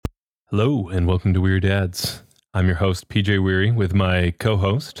Hello, and welcome to Weird Dads. I'm your host, PJ Weary, with my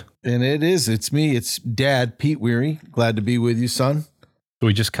co-host. And it's me. It's Dad, Pete Weary. Glad to be with you, son. So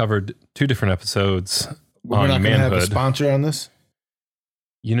we just covered two different episodes We're on not going to have a manhood. sponsor on this?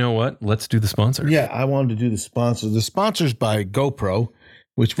 You know what? Let's do the sponsor. Yeah, I wanted to do the sponsor. The sponsor's by GoPro,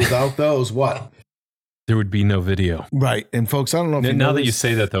 which without those, what? There would be no video. Right. And folks, I don't know if Now that you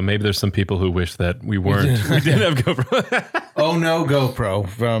say that, though, maybe there's some people who wish that we weren't. We didn't have GoPro. Oh, no, GoPro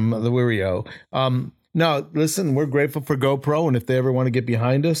from the Weary-O. No, listen, we're grateful for GoPro. And if they ever want to get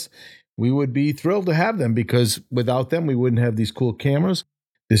behind us, we would be thrilled to have them, because without them, we wouldn't have these cool cameras,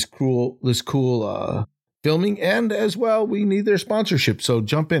 this cool filming, and as well, we need their sponsorship. So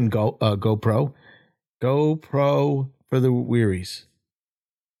jump in, GoPro. GoPro for the Wearies.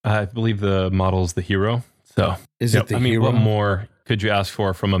 I believe the model is the Hero. So Is it the Hero? What more could you ask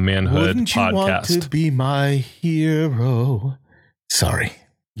for from a manhood Wouldn't podcast? you want to be my hero? Sorry.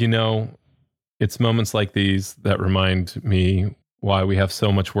 You know, it's moments like these that remind me why we have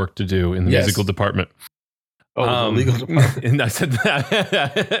so much work to do in the musical department. Oh, the legal department. And I said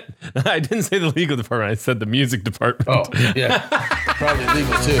that. I didn't say the legal department. I said the music department. Oh, yeah. Probably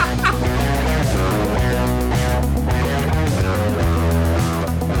legal too.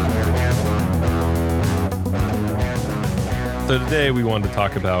 So today we wanted to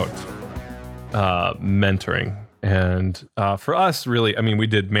talk about mentoring. And for us, really, I mean, we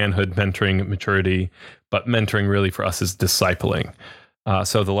did manhood, mentoring, maturity, but mentoring really for us is discipling.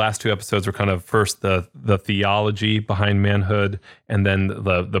 So the last two episodes were kind of first the theology behind manhood, and then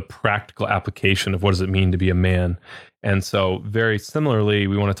the practical application of what does it mean to be a man. And so very similarly,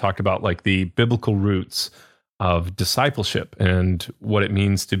 we want to talk about like the biblical roots of discipleship and what it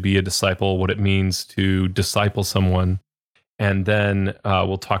means to be a disciple, what it means to disciple someone. And then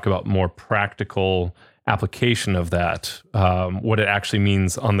we'll talk about more practical application of that, what it actually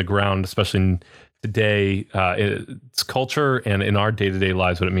means on the ground, especially in today, it's culture, and in our day-to-day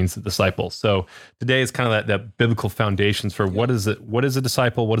lives, what it means to disciple. So today is kind of that biblical foundations for what is a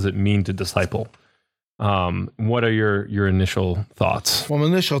disciple? What does it mean to disciple? What are your initial thoughts? Well, my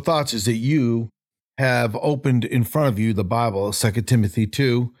initial thoughts is that you have opened in front of you the Bible, 2 Timothy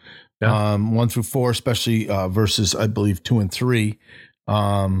 2, 1 through 4, especially verses, I believe, 2 and 3.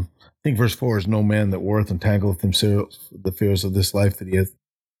 I think verse 4 is, no man that worth entangleth himself with the fears of this life, that he hath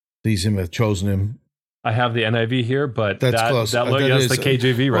pleased him, hath chosen him. I have the NIV here, but that's close. That's the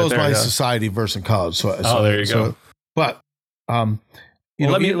KJV right there. That was my society verse in college. So there you go. But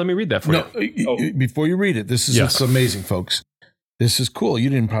let me read that for you. Before you read it, this is amazing, folks. This is cool.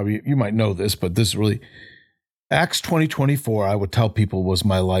 You might know this, but this is really Acts 20:24. I would tell people was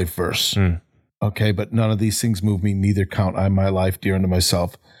my life verse. Okay, but none of these things move me. Neither count I my life dear unto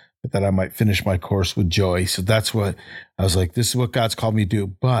myself, but that I might finish my course with joy. So that's what I was like, this is what God's called me to do.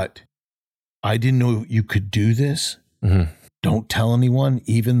 But I didn't know you could do this. Mm-hmm. Don't tell anyone,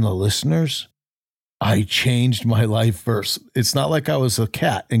 even the listeners. I changed my life verse. It's not like I was a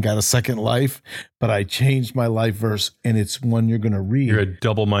cat and got a second life, but I changed my life verse, and it's one you're going to read. You're a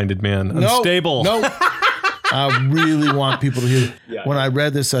double-minded man. Unstable. No. I really want people to hear. Yeah. When I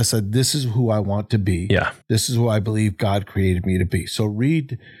read this, I said, this is who I want to be. Yeah. This is who I believe God created me to be. So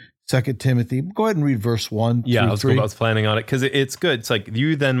read 2 Timothy. Go ahead and read verse 1 Yeah, through 3. I was planning on it because it's good. It's like,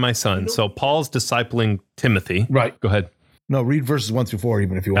 you then my son. So Paul's discipling Timothy. Right. Go ahead. No, read verses 1 through 4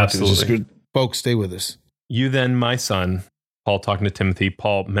 even if you want to. It's just, folks, stay with us. You then my son, Paul talking to Timothy,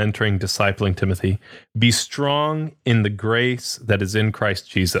 Paul mentoring, discipling Timothy. Be strong in the grace that is in Christ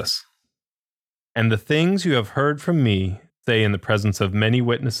Jesus. And the things you have heard from me, say in the presence of many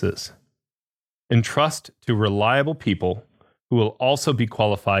witnesses. Entrust to reliable people who will also be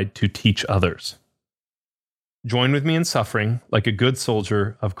qualified to teach others. Join with me in suffering like a good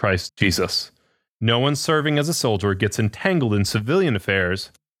soldier of Christ Jesus. No one serving as a soldier gets entangled in civilian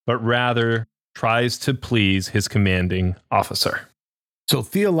affairs, but rather tries to please his commanding officer. So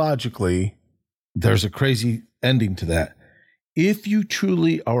theologically, there's a crazy ending to that. If you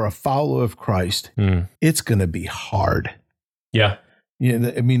truly are a follower of Christ, it's going to be hard. Yeah.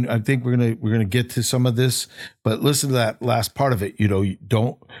 Yeah, I mean, I think we're gonna get to some of this, but listen to that last part of it.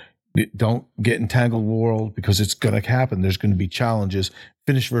 Don't get entangled in the world, because it's going to happen. There's going to be challenges.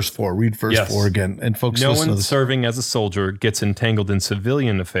 Finish verse 4. Read verse 4 again, and folks, no listen one to this. serving as a soldier gets entangled in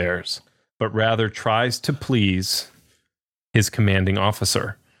civilian affairs, but rather tries to please his commanding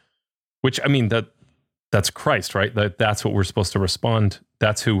officer. Which, I mean, that's Christ, right? That's what we're supposed to respond.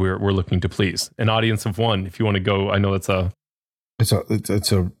 That's who we're looking to please. An audience of one. If you want to go, I know it's a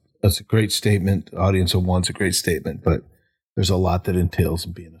great statement. Audience of one's a great statement, but there's a lot that entails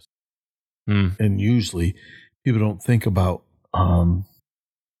in being a. And usually, people don't think about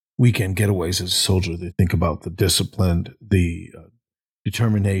weekend getaways as a soldier. They think about the discipline, the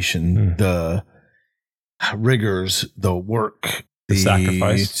determination, the rigors, the work, the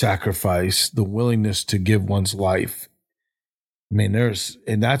sacrifice, the willingness to give one's life. I mean,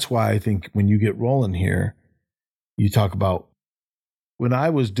 and that's why I think when you get rolling here, you talk about, when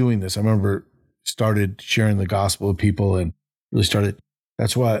I was doing this, I remember started sharing the gospel with people and really started,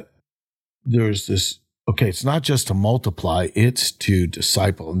 that's why there's this, okay, it's not just to multiply, it's to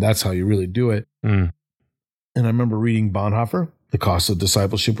disciple. And that's how you really do it. And I remember reading Bonhoeffer, The Cost of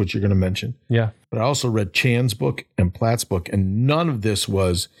Discipleship, which you're going to mention. Yeah. But I also read Chan's book and Platt's book, and none of this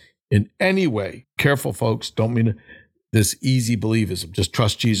was in any way, careful folks, don't mean this easy believism, just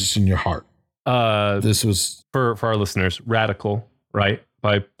trust Jesus in your heart. This was for our listeners, Radical, right?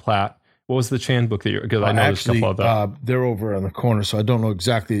 By Platt. What was the Chan book that you're, because I know there's a couple of them. They're over on the corner, so I don't know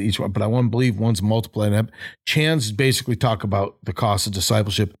exactly each one, but I want to believe one's Multiply. Chan's basically talk about the cost of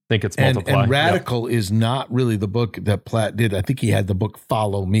discipleship. I think it's Multiply. And Radical is not really the book that Platt did. I think he had the book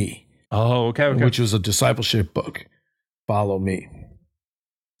Follow Me. Oh, okay. Which was a discipleship book. Follow Me.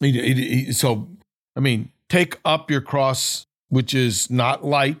 So, I mean, take up your cross, which is not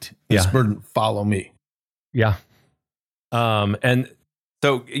light. It's burden. Follow Me. Yeah. And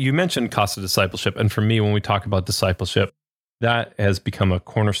so you mentioned Cost of Discipleship. And for me, when we talk about discipleship, that has become a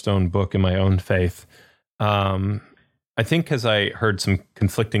cornerstone book in my own faith. I think because I heard some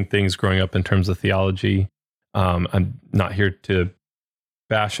conflicting things growing up in terms of theology. I'm not here to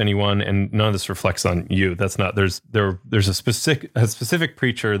bash anyone, and none of this reflects on you. That's not, there's a specific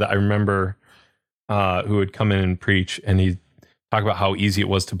preacher that I remember who would come in and preach, and he'd talk about how easy it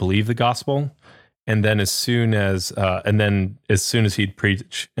was to believe the gospel. And then as soon as he'd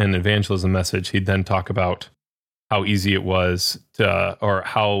preach an evangelism message, he'd then talk about how easy it was to, or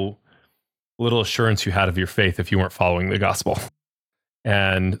how little assurance you had of your faith if you weren't following the gospel.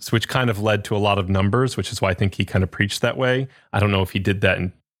 And which kind of led to a lot of numbers, which is why I think he kind of preached that way. I don't know if he did that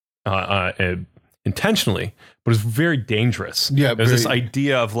intentionally, but it's very dangerous. Yeah, there's this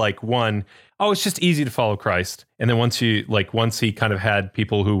idea of like, it's just easy to follow Christ, and then once he kind of had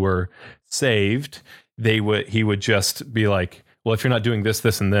people who were saved, he would just be like, well, if you're not doing this,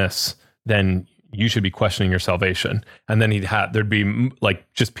 this, and this, then you should be questioning your salvation. And then there'd be like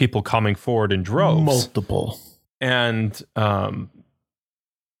just people coming forward in droves, multiple, and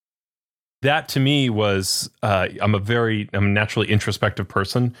that to me was, I'm a naturally introspective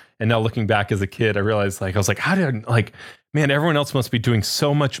person. And now looking back as a kid, I realized man, everyone else must be doing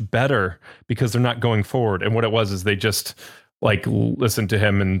so much better because they're not going forward. And what it was is they just like listened to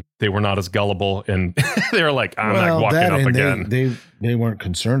him, and they were not as gullible, and they were like, I'm not walking up again. They weren't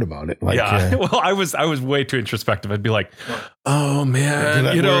concerned about it. Well, I was way too introspective. I'd be like, oh man,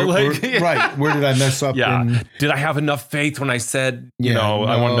 where did I mess up? Yeah. Did I have enough faith when I said,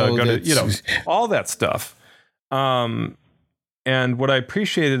 I wanted to go to, all that stuff. And what I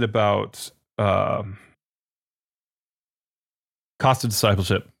appreciated about Cost of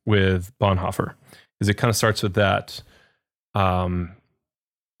Discipleship with Bonhoeffer is it kind of starts with that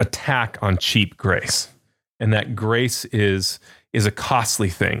attack on cheap grace, and that grace is a costly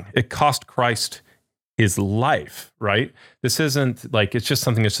thing. It cost Christ his life, right? This isn't like, it's just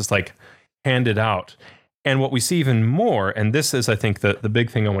something that's just like handed out. And what we see even more, and this is, I think, the big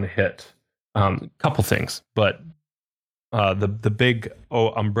thing I want to hit, couple things, but the big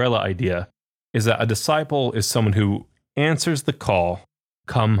umbrella idea is that a disciple is someone who answers the call,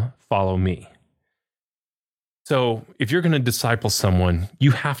 come follow me. So if you're going to disciple someone,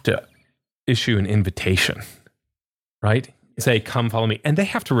 you have to issue an invitation, right? Say, come follow me. And they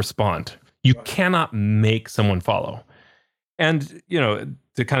have to respond. You cannot make someone follow. And,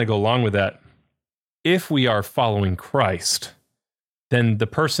 to kind of go along with that, if we are following Christ, then the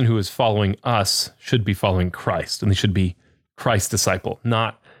person who is following us should be following Christ, and they should be Christ's disciple,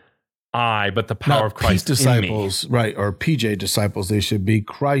 not but the power of Christ disciples, in me. Right? Or PJ disciples. They should be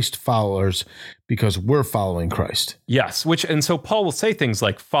Christ followers because we're following Christ. Yes. And so Paul will say things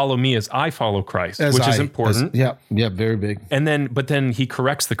like, follow me as I follow Christ, which is important. Yeah, very big. And but then he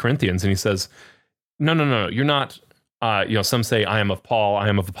corrects the Corinthians and he says, no, you're not, some say I am of Paul, I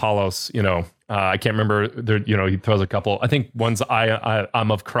am of Apollos, I can't remember there, he throws a couple. I think one's I'm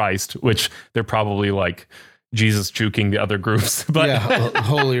of Christ, which they're probably like Jesus juking the other groups, but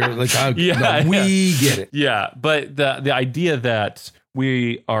holier, we get it. Yeah. But the idea that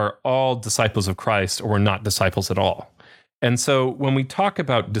we are all disciples of Christ, or we're not disciples at all. And so when we talk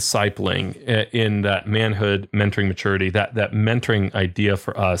about discipling in that manhood, mentoring, maturity, that mentoring idea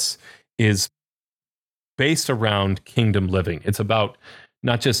for us is based around kingdom living. It's about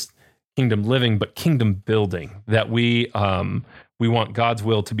not just kingdom living, but kingdom building, that we we want God's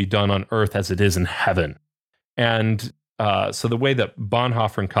will to be done on earth as it is in heaven. And so the way that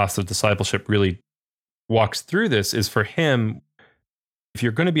Bonhoeffer and Cost of Discipleship really walks through this is, for him, if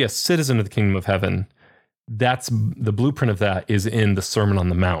you're going to be a citizen of the kingdom of heaven, that's the blueprint of that is in the Sermon on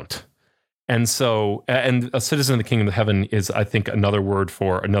the Mount. And so, and a citizen of the kingdom of heaven is, I think,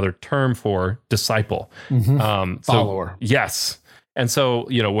 another term for disciple. Follower. Yes. And so,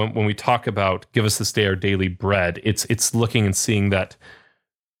 when we talk about give us this day our daily bread, it's looking and seeing that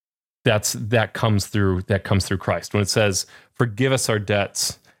comes through Christ. When it says, forgive us our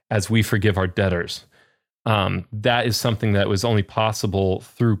debts as we forgive our debtors, that is something that was only possible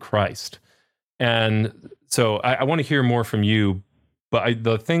through Christ. And so I want to hear more from you. But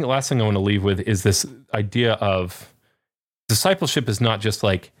the last thing I want to leave with is this idea of discipleship is not just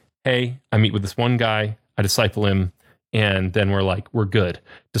like, hey, I meet with this one guy, I disciple him, and then we're good.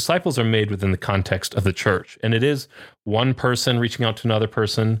 Disciples are made within the context of the church. And it is one person reaching out to another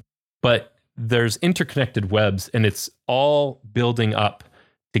person, but there's interconnected webs, and it's all building up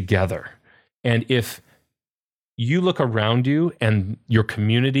together. And if you look around you and your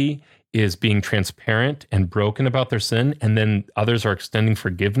community is being transparent and broken about their sin, and then others are extending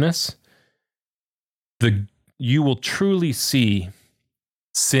forgiveness, you will truly see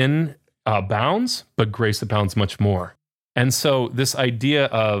sin abounds, but grace abounds much more. And so this idea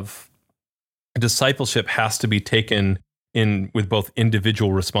of discipleship has to be taken in with both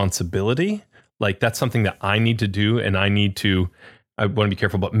individual responsibility, like that's something that I need to do, and I want to be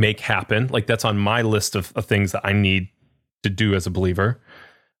careful about make happen. Like that's on my list of things that I need to do as a believer.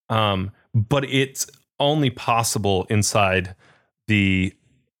 But it's only possible inside the,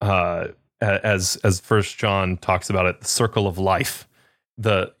 as First John talks about it, the circle of life,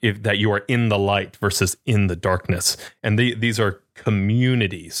 that you are in the light versus in the darkness. And these are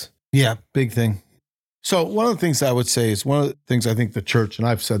communities. Yeah, big thing. So one of the things I would say is one of the things I think the church, and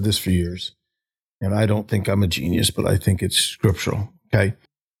I've said this for years, and I don't think I'm a genius, but I think it's scriptural. Okay.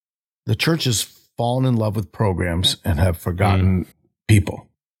 The church has fallen in love with programs and have forgotten people.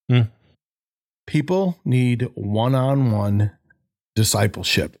 People need one-on-one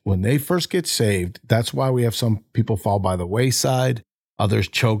discipleship. When they first get saved, that's why we have some people fall by the wayside, others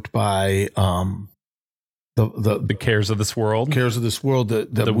choked by the cares of this world.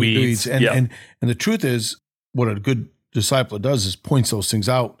 The weeds. And the truth is, what a good discipler does is points those things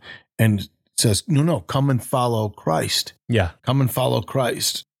out and says, no, come and follow Christ. Yeah. Come and follow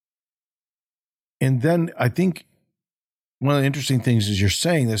Christ. And then I think one of the interesting things is you're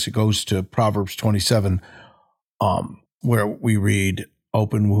saying this, it goes to Proverbs 27, where we read,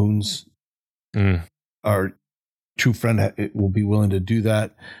 open wounds. Our true friend will be willing to do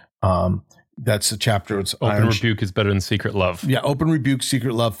that. That's the chapter. It's open rebuke is better than secret love. Yeah, open rebuke,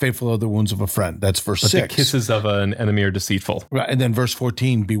 secret love, faithful are the wounds of a friend. That's verse 6. The kisses of an enemy are deceitful. Right, and then verse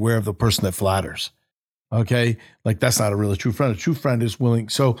 14, beware of the person that flatters. Okay, like that's not a really true friend. A true friend is willing.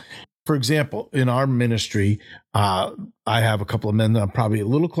 So, for example, in our ministry, I have a couple of men that I'm probably a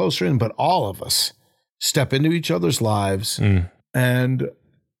little closer in, but all of us step into each other's lives. And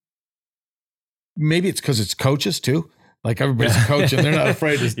maybe it's because it's coaches too. Like everybody's a coach and they're not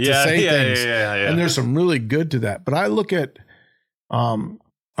afraid to say things. Yeah. And there's some really good to that. But I look at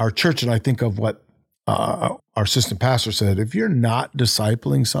our church and I think of what our assistant pastor said. If you're not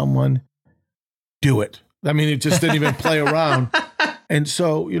discipling someone, do it. I mean, it just didn't even play around. And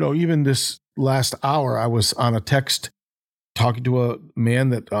so, even this last hour, I was on a text talking to a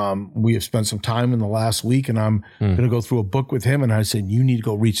man that we have spent some time in the last week, and I'm going to go through a book with him. And I said, you need to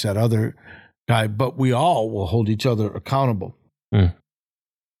go reach that other guy, but we all will hold each other accountable.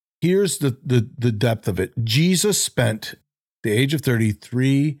 Here's the depth of it. Jesus spent the age of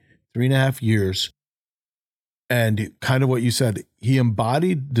 3.5 years, and kind of what you said, he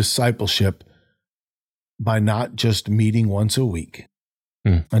embodied discipleship by not just meeting once a week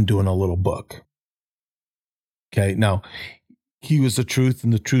and doing a little book. Okay, now, he was the truth,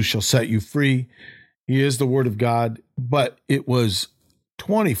 and the truth shall set you free. He is the word of God, but it was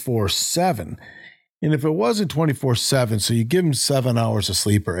 24/7. And if it wasn't 24/7, so you give him 7 hours of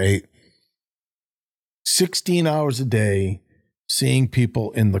sleep or 8, 16 hours a day, seeing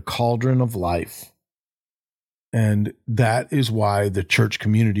people in the cauldron of life. And that is why the church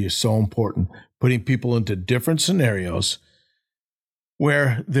community is so important, putting people into different scenarios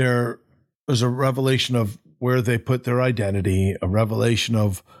where there is a revelation of where they put their identity, a revelation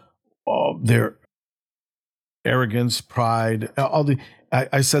of their arrogance, pride,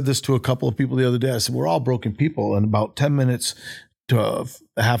 I said this to a couple of people the other day. I said, we're all broken people. And about 10 minutes to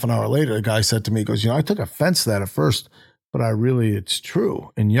a half an hour later, the guy said to me, he goes, I took offense to that at first, but it's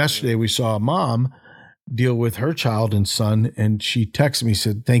true. And yesterday we saw a mom deal with her child and son. And she texted me,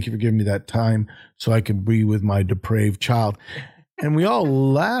 said, thank you for giving me that time so I can be with my depraved child. And we all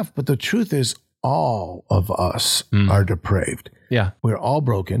laugh, but the truth is all of us are depraved. Yeah. We're all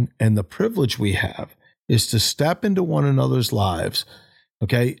broken. And the privilege we have is to step into one another's lives.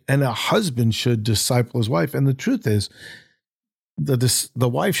 Okay. And a husband should disciple his wife. And the truth is, the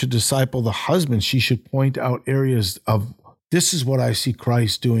wife should disciple the husband. She should point out areas of, this is what I see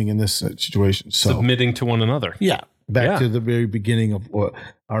Christ doing in this situation. So, submitting to one another. Yeah. Back to the very beginning of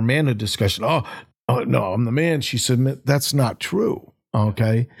our manhood discussion. Oh, no, I'm the man. She submit. That's not true.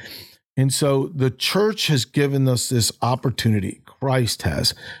 Okay. And so the church has given us this opportunity, Christ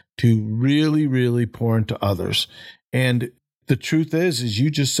has, to really, really pour into others. And the truth is, as you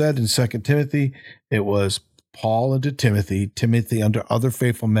just said in 2 Timothy, it was Paul unto Timothy, Timothy unto other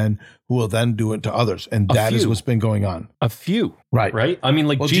faithful men who will then do it to others. And that is what's been going on. A few. Right. Right. I mean,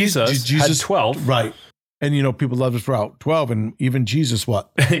 like Jesus had 12. Right. And, people love us for 12, and even Jesus,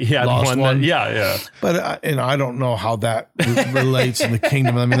 what? Yeah. Lost one. Yeah. But, I don't know how that relates in the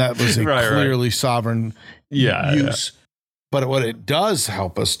kingdom. I mean, that was a clearly sovereign use. Yeah. But what it does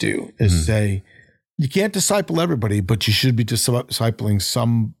help us do is say, you can't disciple everybody, but you should be discipling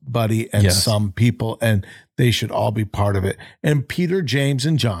somebody and some people, and they should all be part of it. And Peter, James,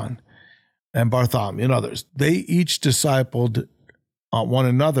 and John, and Bartholomew and others, they each discipled one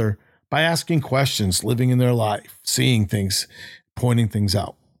another by asking questions, living in their life, seeing things, pointing things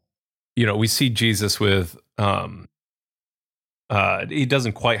out. We see Jesus with, he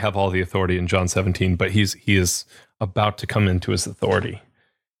doesn't quite have all the authority in John 17, but he is about to come into his authority.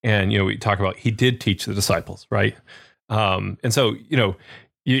 And, we talk about, he did teach the disciples, right? And so,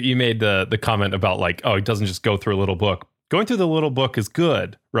 you made the comment about like, oh, he doesn't just go through a little book. Going through the little book is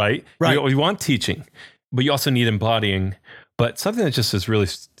good, right? Right. You want teaching, but you also need embodying. But something that just has really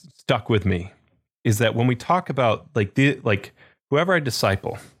stuck with me is that when we talk about like whoever I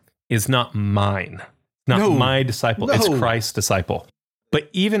disciple is not mine, not my disciple. No. It's Christ's disciple. But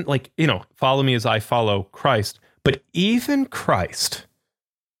even follow me as I follow Christ. But even Christ,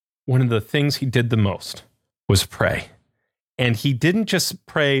 one of the things he did the most was pray. And he didn't just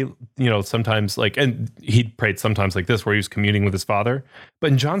pray, sometimes and he prayed sometimes like this, where he was communing with his Father.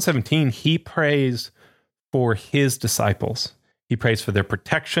 But in John 17, he prays for his disciples. He prays for their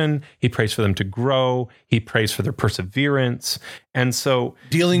protection. He prays for them to grow. He prays for their perseverance. And so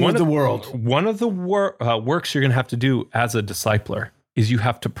dealing with the world. One of the works you're going to have to do as a discipler is you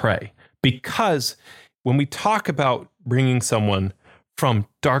have to pray. Because when we talk about bringing someone from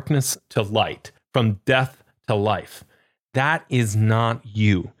darkness to light, from death to life, that is not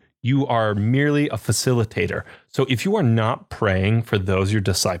you. You are merely a facilitator. So if you are not praying for those you're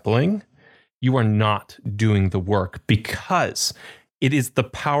discipling, you are not doing the work, because it is the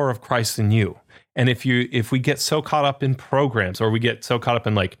power of Christ in you. And if we get so caught up in programs, or we get so caught up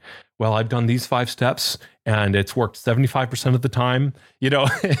in I've done these 5 steps and it's worked 75% of the time,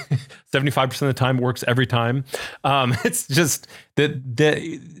 75% of the time works every time. It's just that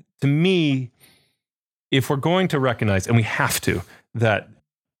to me, if we're going to recognize, and we have to, that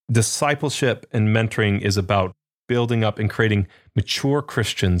discipleship and mentoring is about building up and creating mature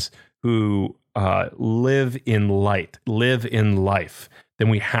Christians who live in light, live in life, then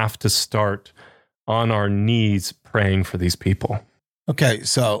we have to start on our knees praying for these people. Okay,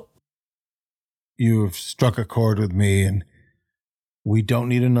 so you've struck a chord with me, and we don't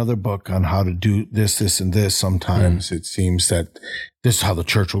need another book on how to do this, and this. Sometimes it seems that this is how the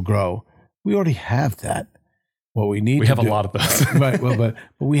church will grow. We already have that. What we need, we have a lot of those, right? Well, but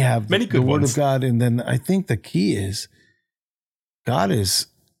we have many good Word ones. of God, and then I think the key is God is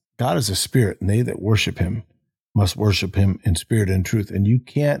a spirit, and they that worship him must worship him in spirit and truth. And you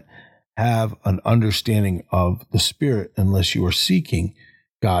can't have an understanding of the Spirit unless you are seeking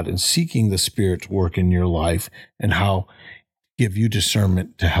God and seeking the Spirit to work in your life, and how give you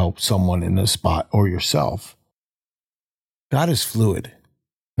discernment to help someone in a spot or yourself. God is fluid.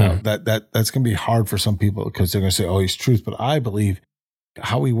 Now, that's going to be hard for some people, because they're going to say, oh, he's truth. But I believe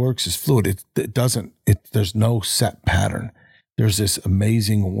how he works is fluid. There's no set pattern. There's this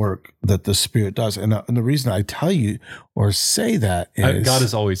amazing work that the Spirit does. And the reason I tell you or say that is God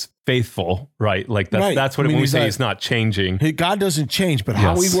is always faithful, right? That's what when we say he's not changing. God doesn't change, but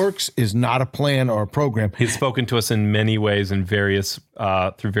how he works is not a plan or a program. He's spoken to us in many ways, in various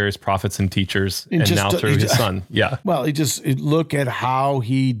through various prophets and teachers, and now through his Son. Yeah. Well, look at how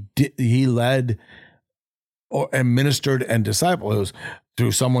he led and ministered and discipled.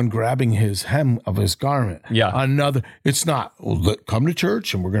 through someone grabbing his hem of his garment. Yeah. Another, it's not, well, come to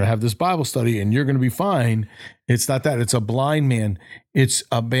church and we're going to have this Bible study and you're going to be fine. It's not that. It's a blind man. It's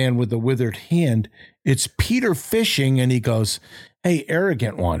a man with a withered hand. It's Peter fishing and he goes, hey,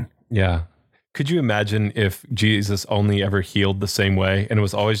 arrogant one. Yeah. Could you imagine if Jesus only ever healed the same way and it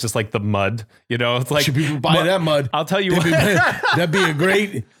was always just like the mud? You know, it's like, should people buy that mud? I'll tell you that'd be a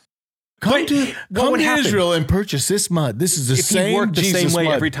great. Come to Israel and purchase this mud. This is the same. If he worked the same way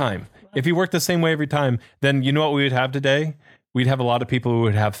mud. every time, if he worked the same way every time, then you know what we would have today? We'd have a lot of people who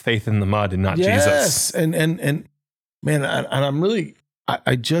would have faith in the mud and not Jesus. Yes, and man, I'm really,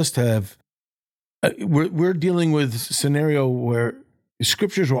 I just have. We're dealing with a scenario where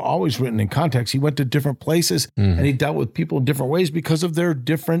scriptures were always written in context. He went to different places and he dealt with people in different ways because of their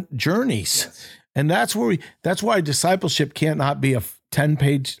different journeys. Yes. And that's why discipleship can't not be a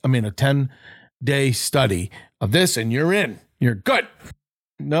 10-day study of this and you're in, you're good.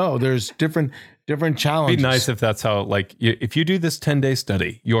 No, there's different challenges. It'd be nice if that's how, like, if you do this 10-day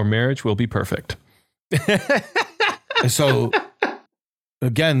study, your marriage will be perfect. So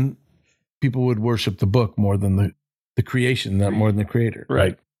again, people would worship the book more than the creation, not more than the creator.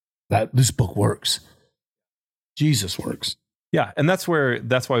 Right. That this book works. Jesus works. Yeah, and that's why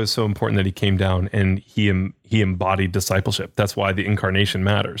it was so important that he came down and he embodied discipleship. That's why the incarnation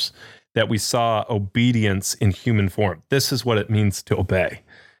matters. That we saw obedience in human form. This is what it means to obey.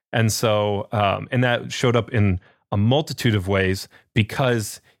 And so, and that showed up in a multitude of ways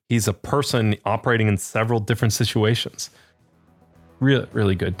because he's a person operating in several different situations. Really,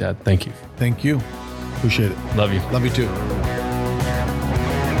 really good, Dad. Thank you. Thank you. Appreciate it. Love you. Love you too.